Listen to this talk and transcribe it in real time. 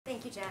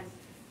Thank you,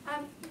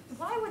 Jen.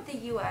 Why would the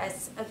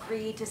U.S.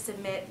 agree to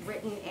submit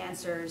written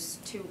answers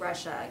to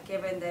Russia,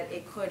 given that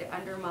it could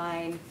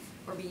undermine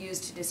or be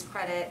used to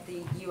discredit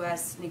the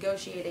U.S.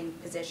 negotiating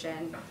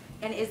position?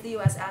 And is the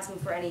U.S. asking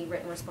for any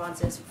written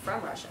responses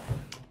from Russia?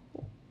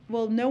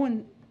 Well, no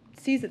one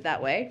sees it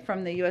that way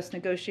from the U.S.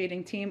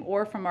 negotiating team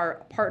or from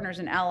our partners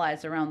and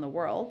allies around the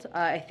world.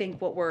 I think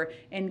what we're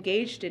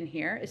engaged in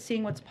here is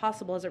seeing what's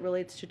possible as it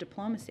relates to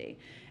diplomacy.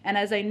 And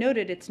as I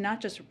noted, it's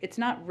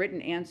not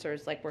written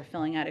answers like we're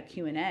filling out a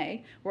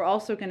Q&A. We're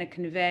also going to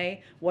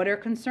convey what our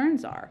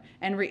concerns are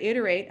and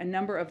reiterate a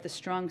number of the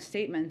strong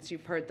statements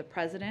you've heard the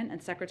President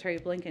and Secretary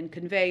Blinken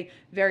convey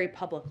very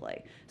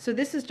publicly. So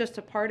this is just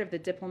a part of the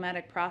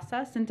diplomatic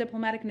process and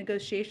diplomatic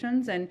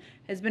negotiations, and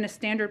has been a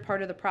standard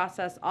part of the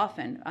process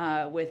often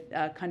with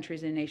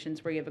countries and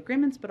nations where you have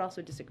agreements but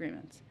also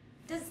disagreements.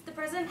 Does the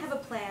President have a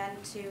plan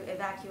to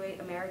evacuate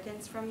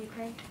Americans from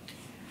Ukraine?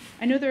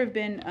 I know there have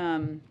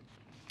been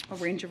a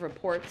range of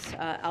reports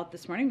out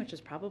this morning, which is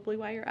probably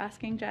why you're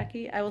asking,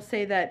 Jackie. I will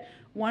say that,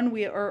 one,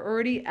 we are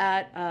already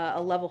at a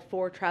level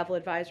 4 travel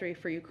advisory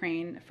for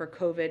Ukraine for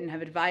COVID, and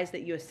have advised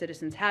that U.S.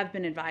 citizens have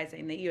been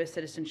advising that U.S.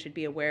 citizens should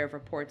be aware of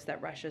reports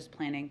that Russia is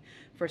planning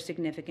for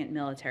significant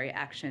military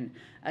action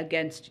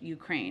against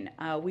Ukraine.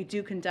 We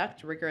do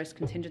conduct rigorous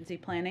contingency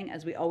planning,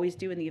 as we always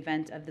do in the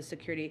event of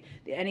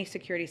any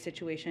security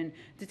situation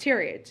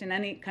deteriorates in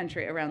any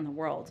country around the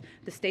world.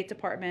 The State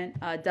Department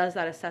does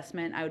that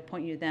assessment. I would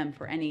point you to them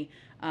for any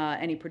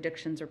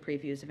predictions or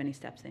previews of any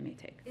steps they may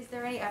take. Is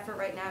there any effort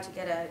right now to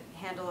get a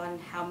handle on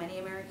how many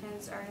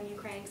Americans are in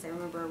Ukraine? Because I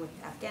remember with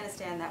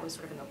Afghanistan, that was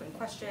sort of an open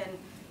question.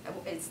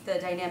 Is the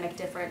dynamic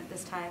different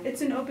this time?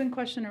 It's an open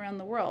question around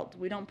the world.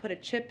 We don't put a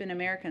chip in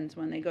Americans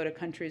when they go to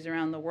countries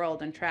around the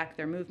world and track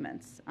their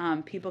movements.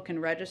 People can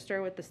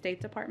register with the State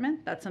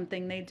Department. That's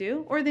something they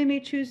do. Or they may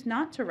choose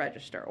not to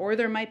register. Or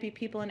there might be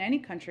people in any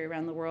country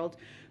around the world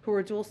who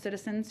are dual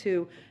citizens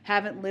who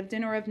haven't lived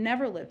in or have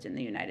never lived in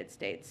the United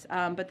States.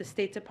 But the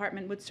State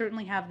Department would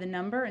certainly have the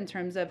number in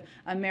terms of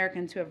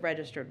Americans who have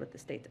registered with the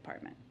State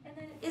Department. And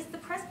then, is the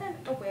President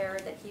aware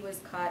that he was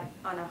caught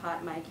on a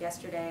hot mic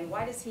yesterday, and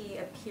why does he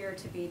appear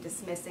to be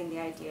dismissing the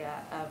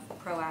idea of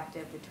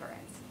proactive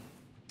deterrence?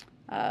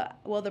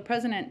 Well, the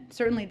President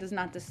certainly does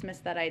not dismiss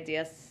that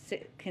idea,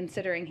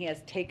 considering he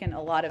has taken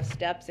a lot of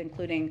steps,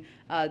 including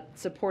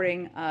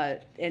supporting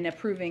and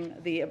approving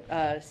the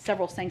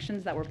several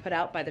sanctions that were put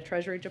out by the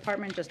Treasury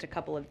Department just a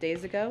couple of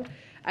days ago.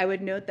 I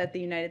would note that the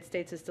United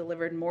States has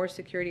delivered more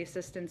security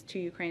assistance to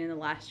Ukraine in the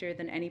last year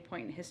than any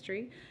point in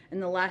history. In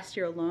the last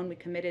year alone, we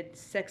committed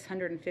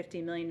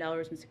 $650 million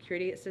in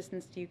security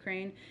assistance to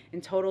Ukraine.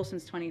 In total,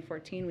 since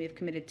 2014, we have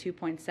committed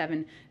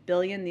 $2.7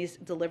 billion. These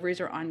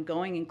deliveries are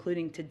ongoing,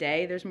 including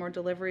today. There's more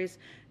deliveries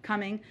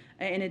coming.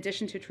 In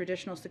addition to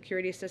traditional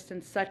security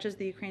assistance, such as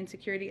the Ukraine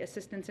Security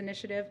Assistance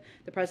Initiative,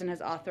 the President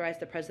has authorized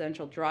the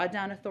Presidential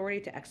Drawdown Authority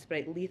to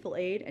expedite lethal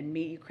aid and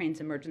meet Ukraine's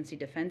emergency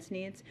defense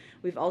needs.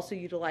 We've also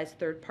utilized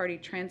third-party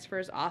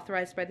transfers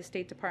authorized by the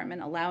State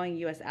Department, allowing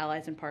U.S.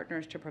 allies and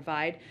partners to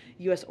provide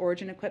U.S.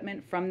 origin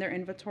equipment from their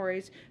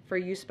inventories for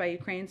use by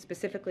Ukraine.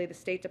 Specifically, the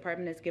State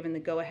Department has given the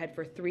go-ahead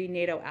for 3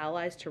 NATO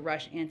allies to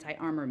rush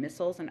anti-armor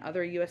missiles and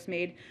other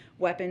U.S.-made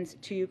weapons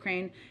to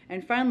Ukraine.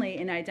 And finally,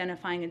 in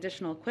identifying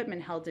additional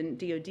equipment held in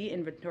DoD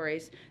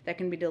inventories that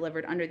can be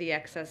delivered under the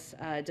Excess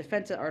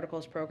Defense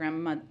Articles Program,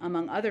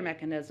 among other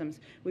mechanisms,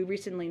 we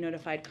recently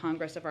notified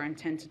Congress of our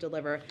intent to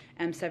deliver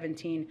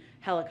M-17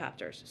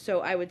 helicopters.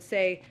 So I would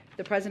say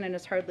the President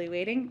is hardly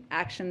waiting.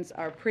 Actions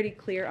are pretty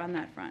clear on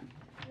that front.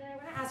 And then I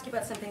want to ask you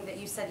about something that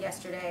you said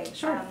yesterday.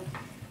 Sure.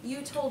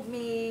 You told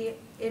me,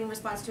 in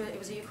response to it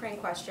was a Ukraine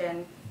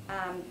question,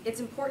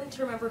 it's important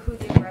to remember who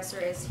the aggressor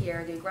is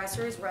here. The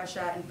aggressor is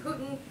Russia and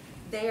Putin.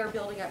 They are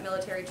building up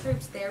military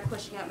troops. They are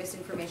pushing out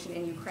misinformation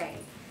in Ukraine.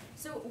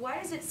 So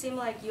why does it seem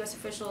like U.S.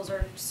 officials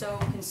are so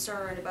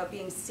concerned about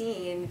being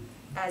seen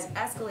as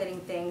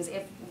escalating things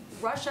if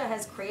Russia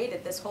has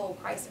created this whole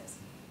crisis?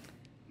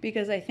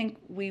 Because I think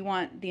we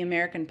want the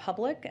American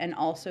public and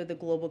also the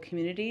global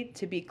community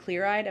to be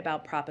clear-eyed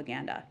about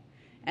propaganda.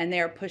 And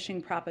they are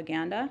pushing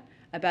propaganda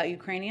about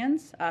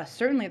Ukrainians.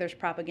 Certainly there's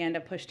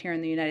propaganda pushed here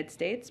in the United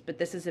States, but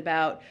this is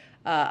about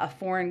a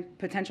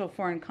potential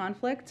foreign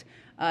conflict.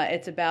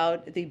 It's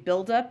about the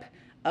buildup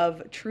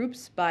of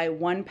troops by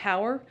one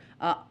power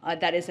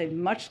that is a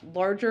much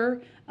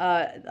larger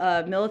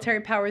military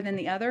power than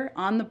the other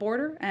on the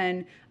border,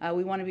 and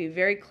we want to be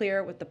very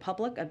clear with the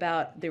public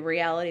about the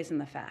realities and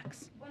the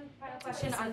facts. One final question on